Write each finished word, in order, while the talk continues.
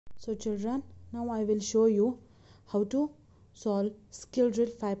So children, now I will show you how to solve skill drill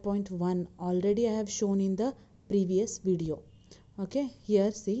 5.1. Already I have shown in the previous video. Okay,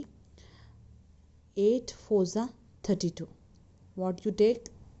 here see 8 4s are 32. What you take?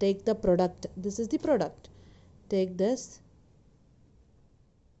 Take the product. This is the product. Take this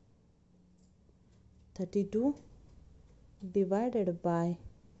 32 divided by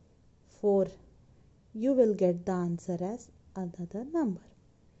 4. You will get the answer as another number.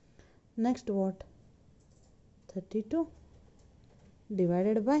 Next what? 32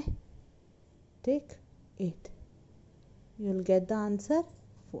 divided by, take 8. You will get the answer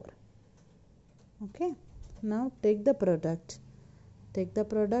 4. Okay. Now take the product. Take the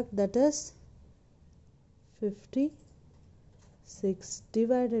product, that is 56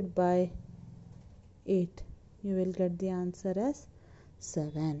 divided by 8. You will get the answer as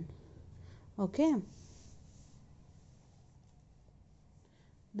 7. Okay.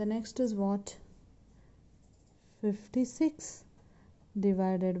 The next is what? 56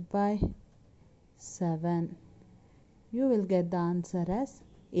 divided by 7. You will get the answer as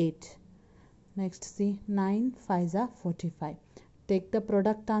 8. Next see 9 5s are 45. Take the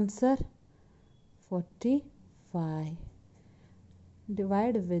product answer 45.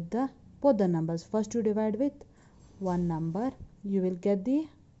 Divide with the both the numbers. First you divide with one number. You will get the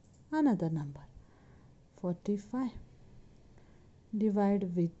another number. 45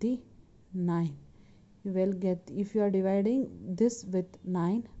 divide with the 9. You will get, if you are dividing this with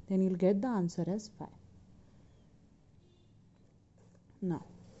 9, then you will get the answer as 5. Now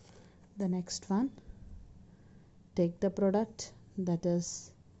the next one, take the product, that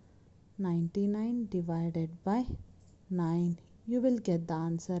is 99 divided by 9. You will get the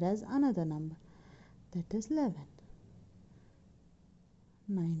answer as another number, that is 11.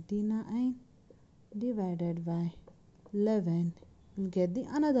 99 divided by 11, you will get the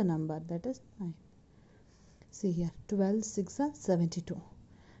another number, that is 9. See here, 12 6 are 72.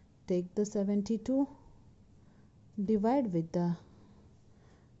 Take the 72, divide with the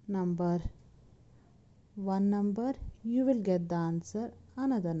number, one number, you will get the answer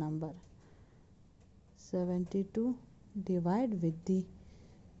another number. 72 divide with the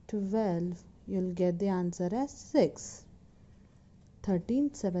 12, you will get the answer as 6. 13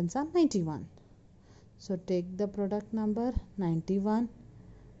 7s are 91. So take the product number 91.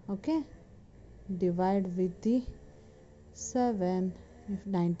 Okay, divide with the 7. If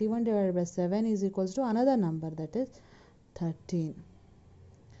 91 divided by 7 is equals to another number, that is 13.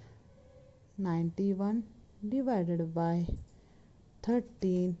 91 divided by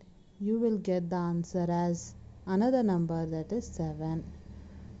 13, you will get the answer as another number, that is 7.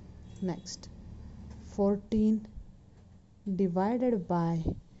 Next 14 divided by,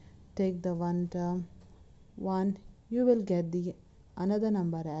 take the one term 1, you will get the another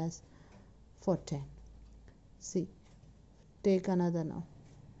number as 14. See, take another now,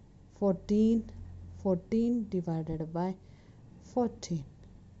 14 divided by 14.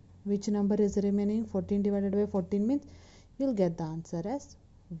 Which number is remaining? 14 divided by 14 means you will get the answer as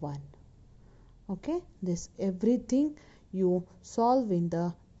 1. Okay, this everything you solve in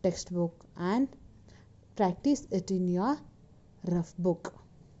the textbook and practice it in your rough book.